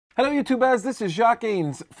Hello YouTubers, this is Jacques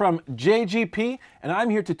from JGP, and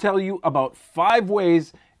I'm here to tell you about 5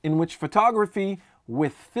 ways in which photography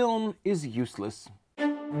with film is useless.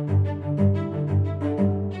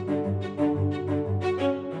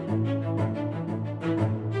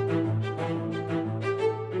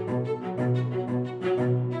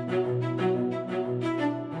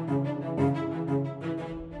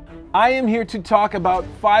 I am here to talk about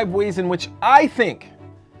 5 ways in which I think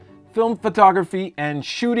film photography and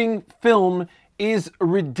shooting film is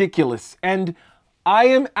ridiculous. And I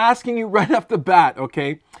am asking you right off the bat,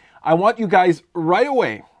 okay? I want you guys right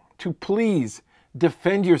away to please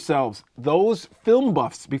defend yourselves. Those film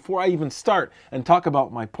buffs, before I even start and talk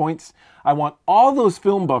about my points, I want all those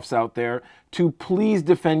film buffs out there to please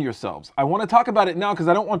defend yourselves. I want to talk about it now because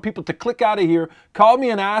I don't want people to click out of here, call me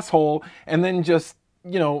an asshole, and then just,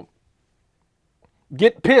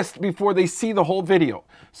 get pissed before they see the whole video.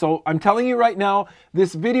 So I'm telling you right now,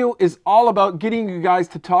 this video is all about getting you guys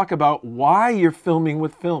to talk about why you're filming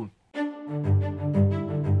with film.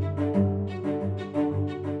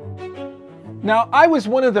 Now, I was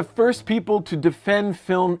one of the first people to defend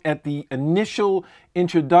film at the initial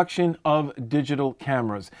introduction of digital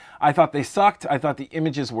cameras. I thought they sucked. I thought the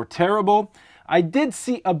images were terrible. I did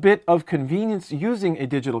see a bit of convenience using a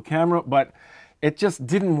digital camera, but it just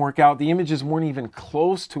didn't work out. The images weren't even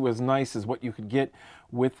close to as nice as what you could get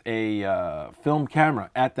with a film camera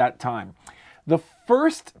at that time. The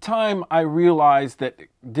first time I realized that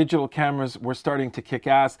digital cameras were starting to kick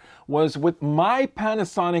ass was with my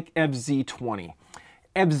Panasonic FZ20.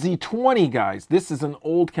 FZ20, guys, this is an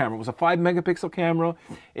old camera. It was a 5 megapixel camera.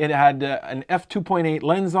 It had an f2.8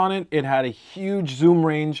 lens on it. It had a huge zoom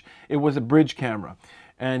range. It was a bridge camera.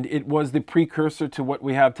 And it was the precursor to what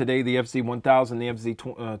we have today, the FZ1000, the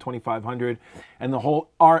FZ2500, and the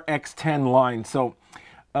whole RX10 line. So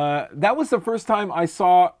that was the first time I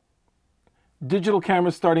saw digital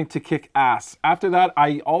cameras starting to kick ass. After that,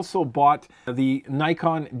 I also bought the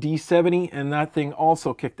Nikon D70, and that thing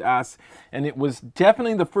also kicked ass. And it was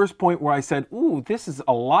definitely the first point where I said, ooh, this is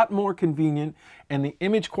a lot more convenient, and the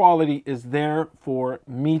image quality is there for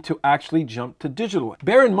me to actually jump to digital.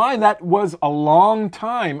 Bear in mind, that was a long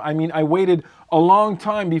time. I mean, I waited a long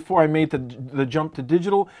time before I made the jump to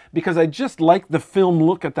digital because I just liked the film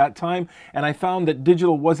look at that time, and I found that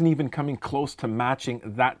digital wasn't even coming close to matching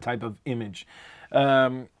that type of image.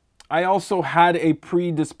 I also had a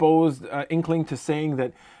predisposed inkling to saying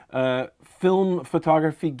that film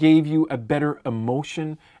photography gave you a better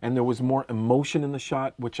emotion, and there was more emotion in the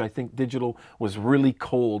shot, which I think digital was really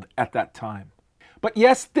cold at that time. But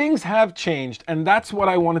yes, things have changed, and that's what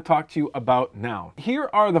I want to talk to you about now.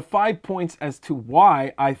 Here are the 5 points as to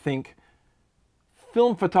why I think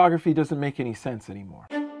film photography doesn't make any sense anymore.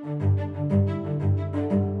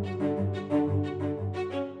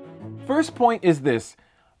 First point is this: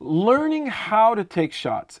 learning how to take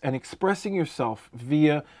shots and expressing yourself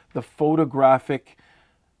via the photographic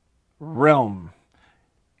realm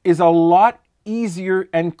is a lot easier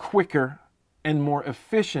and quicker and more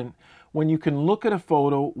efficient when you can look at a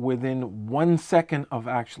photo within 1 second of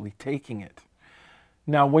actually taking it.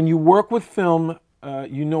 Now, when you work with film,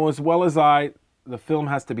 you know as well as I, the film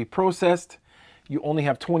has to be processed. You only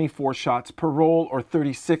have 24 shots per roll or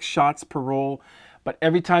 36 shots per roll. But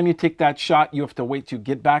every time you take that shot, you have to wait to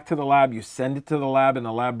get back to the lab. You send it to the lab, and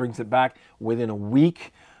the lab brings it back within a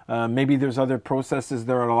week. Maybe there's other processes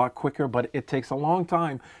that are a lot quicker, but it takes a long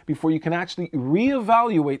time before you can actually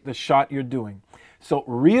reevaluate the shot you're doing. So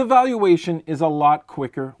reevaluation is a lot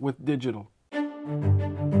quicker with digital. The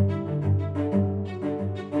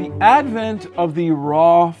advent of the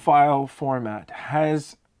RAW file format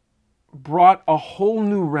has brought a whole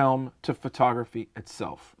new realm to photography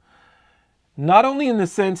itself. Not only in the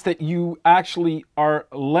sense that you actually are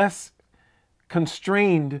less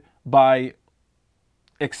constrained by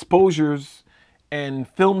exposures and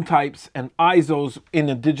film types and ISOs in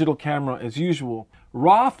a digital camera as usual.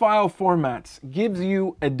 RAW file formats gives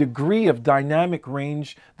you a degree of dynamic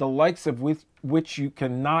range, the likes of which you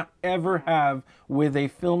cannot ever have with a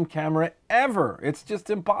film camera ever. It's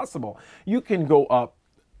just impossible. You can go up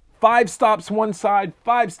 5 stops one side,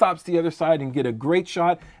 5 stops the other side, and get a great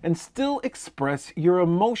shot and still express your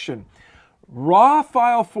emotion. RAW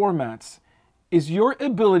file formats is your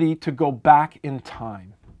ability to go back in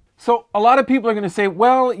time. So a lot of people are going to say,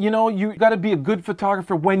 well, you got to be a good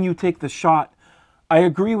photographer when you take the shot. I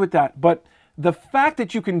agree with that. But the fact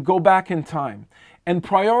that you can go back in time and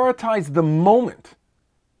prioritize the moment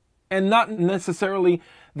and not necessarily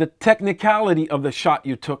the technicality of the shot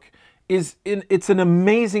you took it's an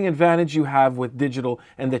amazing advantage you have with digital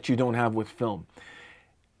and that you don't have with film.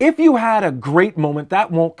 If you had a great moment, that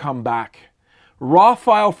won't come back. RAW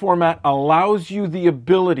file format allows you the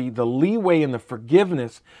ability, the leeway, and the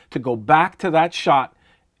forgiveness to go back to that shot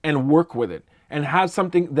and work with it and have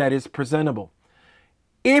something that is presentable.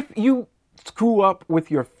 If you screw up with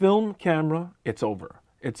your film camera, it's over.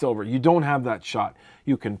 It's over. You don't have that shot.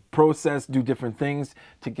 You can process, do different things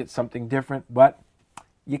to get something different, but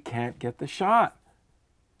you can't get the shot.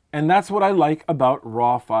 And that's what I like about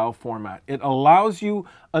RAW file format. It allows you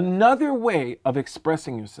another way of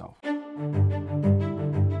expressing yourself.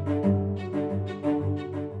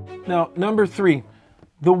 Now, number 3,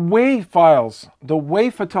 the way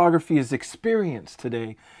photography is experienced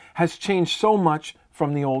today has changed so much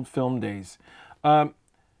from the old film days.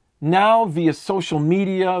 Now, via social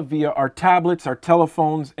media, via our tablets, our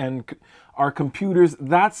telephones, and our computers,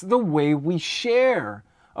 that's the way we share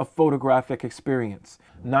a photographic experience.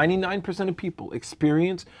 99% of people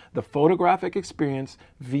experience the photographic experience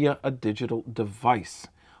via a digital device.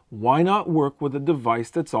 Why not work with a device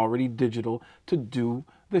that's already digital to do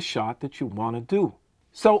the shot that you want to do?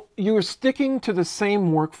 So you're sticking to the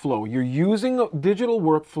same workflow. You're using a digital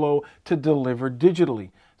workflow to deliver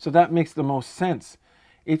digitally. So that makes the most sense.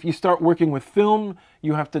 If you start working with film,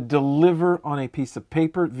 you have to deliver on a piece of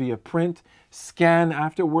paper via print, scan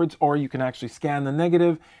afterwards, or you can actually scan the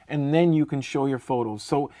negative, and then you can show your photos.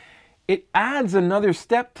 So it adds another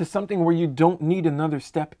step to something where you don't need another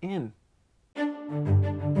step in.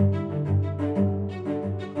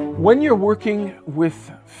 When you're working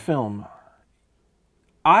with film,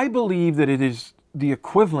 I believe that it is the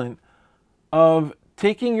equivalent of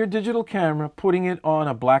taking your digital camera, putting it on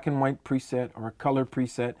a black and white preset or a color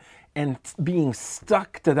preset, and being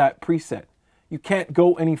stuck to that preset. You can't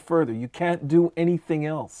go any further. You can't do anything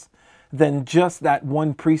else than just that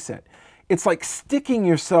one preset. It's like sticking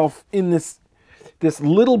yourself in this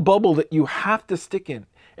little bubble that you have to stick in.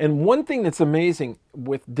 And one thing that's amazing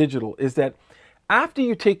with digital is that after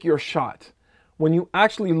you take your shot, when you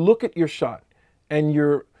actually look at your shot and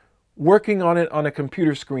you're working on it on a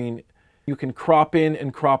computer screen, you can crop in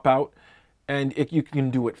and crop out, and you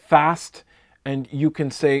can do it fast, and you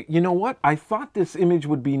can say, you know what, I thought this image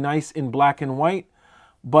would be nice in black and white,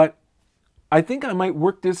 but I think I might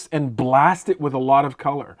work this and blast it with a lot of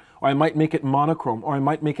color, or I might make it monochrome, or I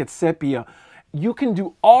might make it sepia. You can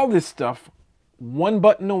do all this stuff one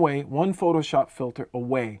button away, one Photoshop filter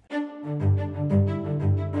away.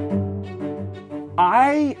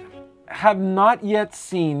 I have not yet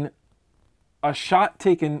seen a shot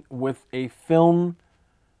taken with a film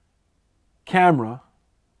camera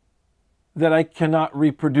that I cannot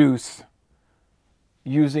reproduce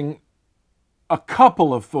using a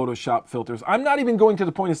couple of Photoshop filters. I'm not even going to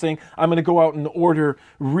the point of saying I'm going to go out and order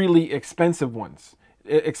really expensive ones,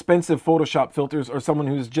 expensive Photoshop filters, or someone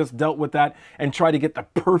who's just dealt with that and try to get the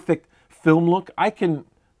perfect film look. I can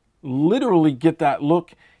literally get that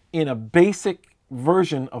look in a basic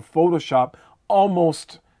version of Photoshop,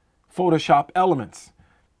 almost Photoshop elements.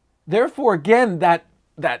 Therefore, again, that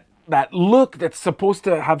look that's supposed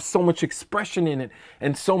to have so much expression in it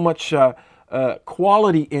and so much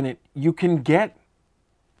quality in it, you can get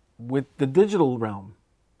with the digital realm.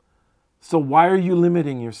 So why are you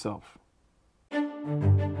limiting yourself?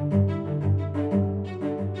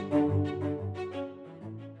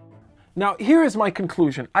 Now, here is my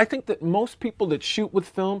conclusion. I think that most people that shoot with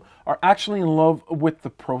film are actually in love with the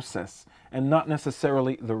process and not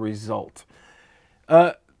necessarily the result.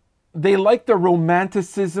 They like the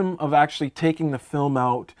romanticism of actually taking the film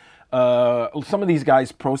out. Some of these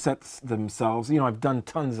guys process themselves. You know, I've done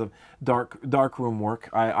tons of darkroom work.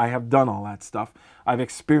 I have done all that stuff. I've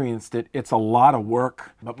experienced it. It's a lot of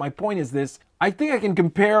work. But my point is this. I think I can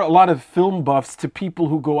compare a lot of film buffs to people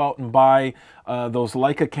who go out and buy those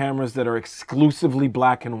Leica cameras that are exclusively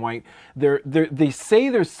black and white. They say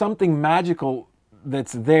there's something magical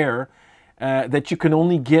that's there that you can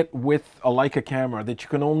only get with a Leica camera, that you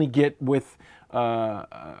can only get with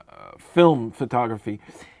film photography.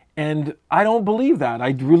 And I don't believe that. I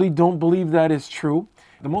really don't believe that is true.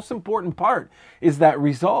 The most important part is that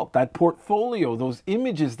result, that portfolio, those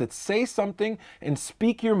images that say something and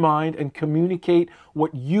speak your mind and communicate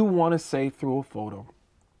what you want to say through a photo.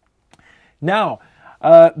 Now,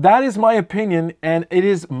 that is my opinion, and it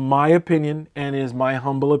is my opinion, and it is my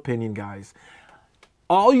humble opinion, guys.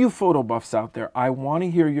 All you photo buffs out there, I want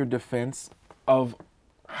to hear your defense of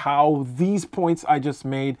how these points I just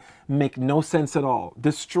made make no sense at all.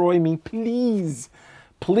 Destroy me, please.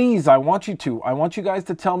 Please, I want you to. I want you guys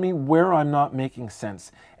to tell me where I'm not making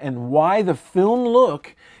sense and why the film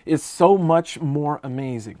look is so much more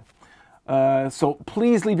amazing. So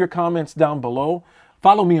please leave your comments down below.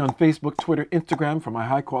 Follow me on Facebook, Twitter, Instagram for my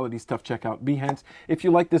high quality stuff. Check out Behance. If you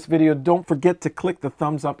like this video, don't forget to click the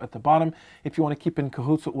thumbs up at the bottom. If you want to keep in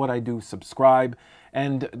cahoots with what I do, subscribe.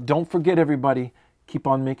 And don't forget, everybody, keep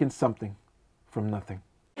on making something from nothing.